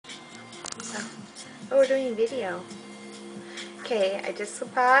Oh, we're doing video. Okay, I just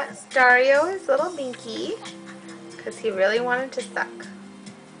bought Dario his little binky because he really wanted to suck.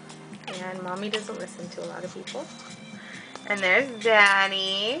 And Mommy doesn't listen to a lot of people. And there's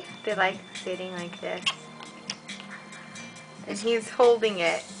Daddy. They like sitting like this. And he's holding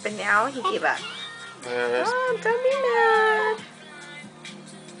it, but now he gave up. Oh, don't be mad.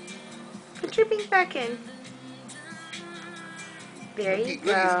 Put your bink back in. There you go.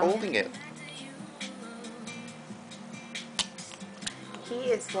 Look, he's holding it. He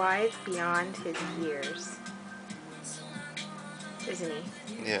is wise beyond his years. Isn't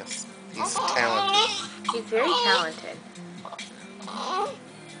he? Yes, he's talented. He's very talented.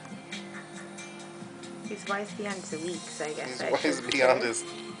 He's wise beyond his weeks, I guess. He's wise beyond his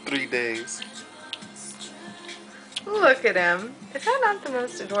 3 days. Look at him. Is that not the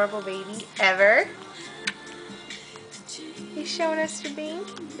most adorable baby ever? He's showing us your bean.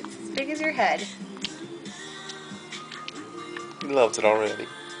 It's as big as your head. He loves it already.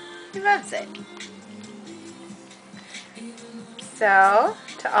 He loves it. So,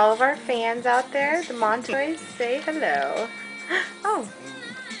 to all of our fans out there, the Montoys, say hello. Oh.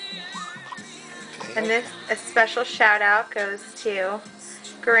 And a special shout out goes to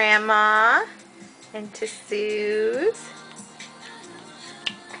Grandma and to Suze,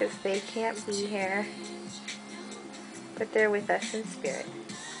 because they can't be here, but they're with us in spirit.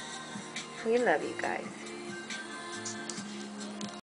 We love you guys.